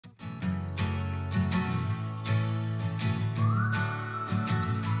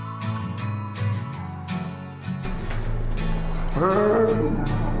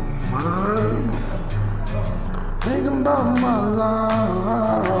Thinking about my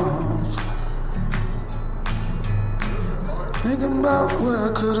life, thinking about what I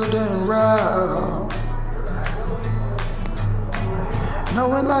could have done right.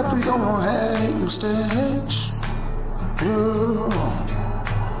 Knowing life we gon' have mistakes, yeah.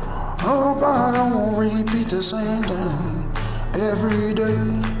 Hope I don't repeat the same thing every day.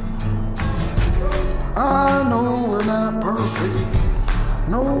 I know we're not perfect,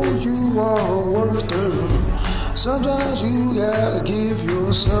 know you are worth it. Sometimes you gotta give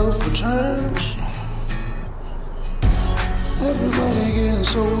yourself a chance. Everybody getting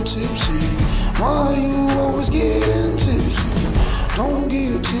so tipsy, why you always getting tipsy? Don't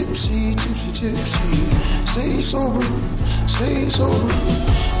get tipsy, tipsy, tipsy. Stay sober, stay sober.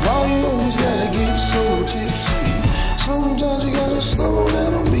 Why you always gotta get so tipsy? Sometimes you gotta slow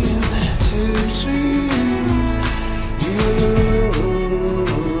down on being tipsy. Yeah.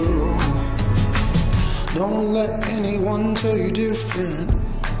 Don't let anyone tell you different.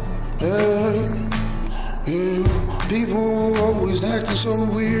 Hey, yeah. People always acting so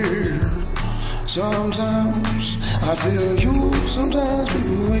weird. Sometimes I feel you. Sometimes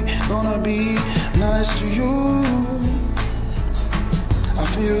people ain't gonna be nice to you. I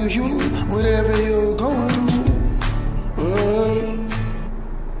feel you, whatever you're going through.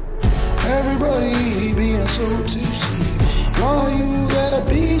 Everybody being so tipsy. Why you gotta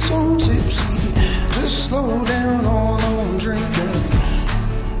be so tipsy? Just slow down on drinking.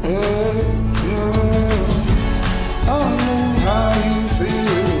 I know how you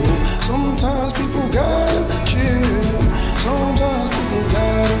feel. Sometimes people gotta chill. Sometimes people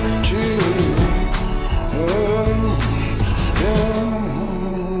gotta chill.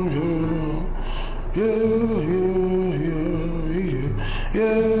 Yeah.